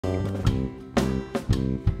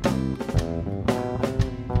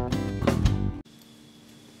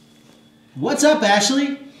What's up,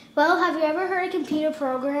 Ashley? Well, have you ever heard of computer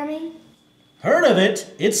programming? Heard of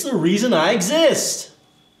it? It's the reason I exist.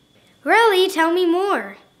 Really? Tell me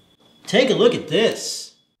more. Take a look at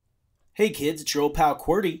this. Hey kids, it's your old pal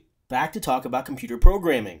QWERTY, back to talk about computer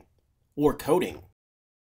programming, or coding.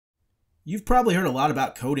 You've probably heard a lot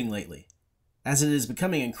about coding lately, as it is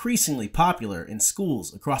becoming increasingly popular in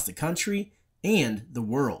schools across the country and the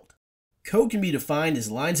world. Code can be defined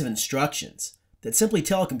as lines of instructions that simply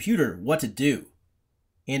tell a computer what to do.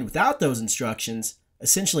 And without those instructions,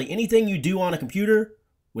 essentially anything you do on a computer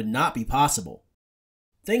would not be possible.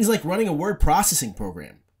 Things like running a word processing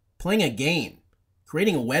program, playing a game,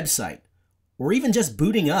 creating a website, or even just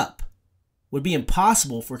booting up would be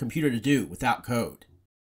impossible for a computer to do without code.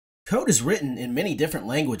 Code is written in many different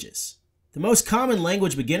languages. The most common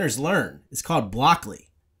language beginners learn is called Blockly.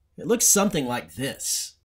 It looks something like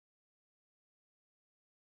this.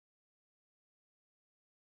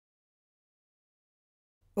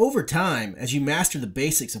 Over time, as you master the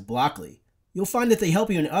basics of Blockly, you'll find that they help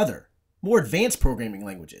you in other, more advanced programming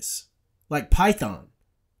languages, like Python,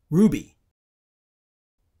 Ruby,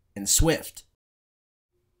 and Swift.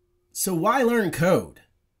 So why learn code?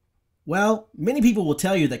 Well, many people will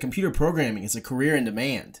tell you that computer programming is a career in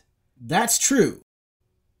demand. That's true,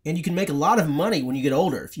 and you can make a lot of money when you get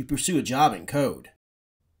older if you pursue a job in code.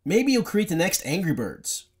 Maybe you'll create the next Angry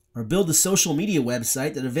Birds, or build a social media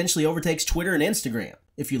website that eventually overtakes Twitter and Instagram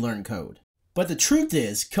if you learn code. But the truth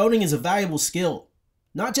is, coding is a valuable skill,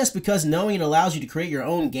 not just because knowing it allows you to create your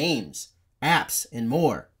own games, apps, and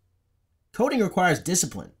more. Coding requires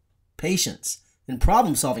discipline, patience, and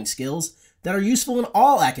problem-solving skills that are useful in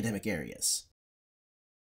all academic areas.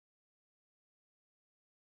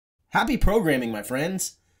 Happy programming, my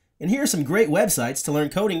friends! And here are some great websites to learn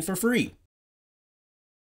coding for free.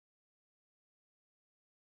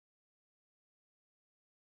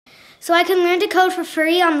 So I can learn to code for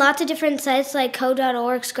free on lots of different sites like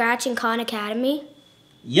code.org, Scratch, and Khan Academy?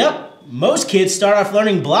 Yep, most kids start off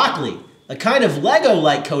learning Blockly, a kind of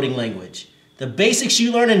Lego-like coding language. The basics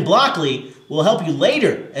you learn in Blockly will help you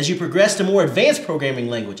later as you progress to more advanced programming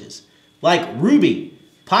languages, like Ruby,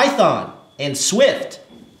 Python, and Swift.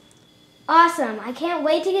 Awesome, I can't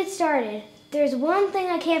wait to get started. There's one thing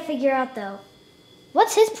I can't figure out though.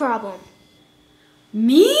 What's his problem?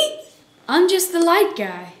 Me? I'm just the light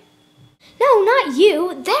guy. No, not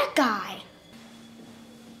you, that guy.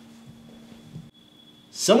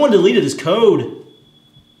 Someone deleted his code.